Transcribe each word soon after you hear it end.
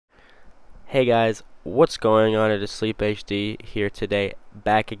Hey guys, what's going on? It is Sleep HD here today,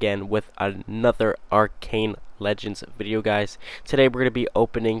 back again with another Arcane Legends video, guys. Today we're going to be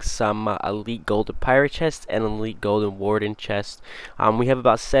opening some Elite Golden Pirate chests and Elite Golden Warden chests. We have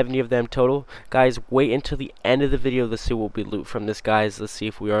about 70 of them total. Guys, wait until the end of the video to see what we loot from this, guys. Let's see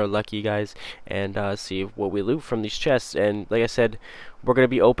if we are lucky, guys, and see what we loot from these chests. And like I said, we're going to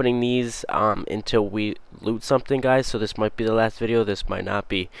be opening these until we loot something, guys, so this might be the last video, this might not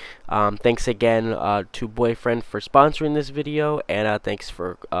be. Thanks again to Boyfriend for sponsoring this video, and thanks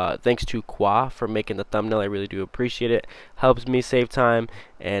to Qua for making the thumbnail. I really do appreciate it. Helps me save time,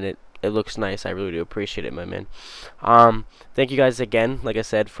 and it looks nice. I really do appreciate it, my man. Thank you guys again, like I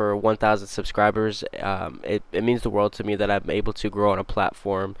said, for 1,000 subscribers. It means the world to me that I'm able to grow on a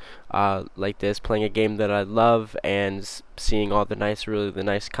platform like this, playing a game that I love, and seeing all the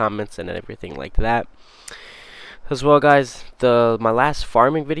nice comments and everything like that. As well, guys, my last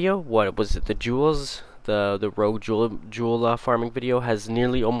farming video, what was it, the jewels? The rogue jewel farming video has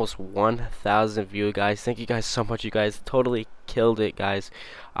nearly almost 1,000 views, guys. Thank you guys so much. You guys totally killed it, guys.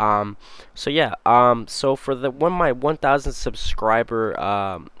 So yeah, so for my 1,000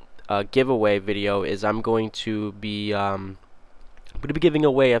 subscriber giveaway video is I'm going to be giving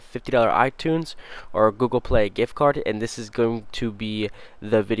away a $50 iTunes or Google Play gift card, and this is going to be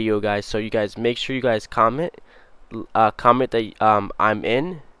the video, guys. So you guys make sure you guys comment that I'm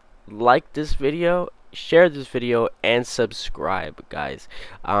in, like this video, share this video, and subscribe, guys.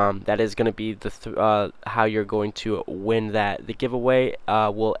 That is going to be how you're going to win that. The giveaway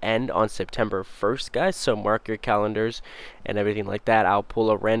will end on September 1st, guys, so mark your calendars and everything like that. I'll pull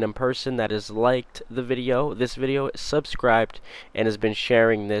a random person that has liked this video, subscribed, and has been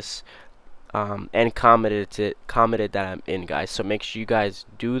sharing this and commented that I'm in, guys. So make sure you guys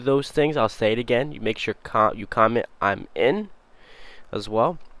do those things. I'll say it again. You make sure you comment I'm in as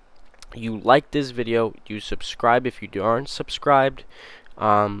well. You like this video, you subscribe. If you aren't subscribed,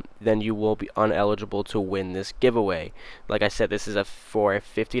 then you will be ineligible to win this giveaway. Like I said, this is for a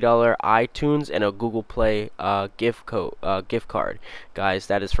 $50 iTunes and a Google Play gift card, guys.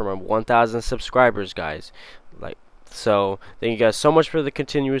 That is from 1,000 subscribers, guys. So thank you guys so much for the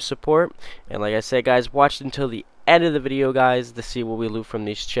continuous support, and like I said, guys, watch until the end of the video, guys, to see what we loot from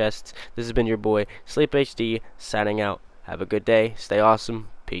these chests. This has been your boy Sleep HD signing out. Have a good day, stay awesome,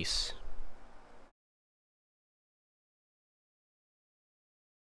 peace.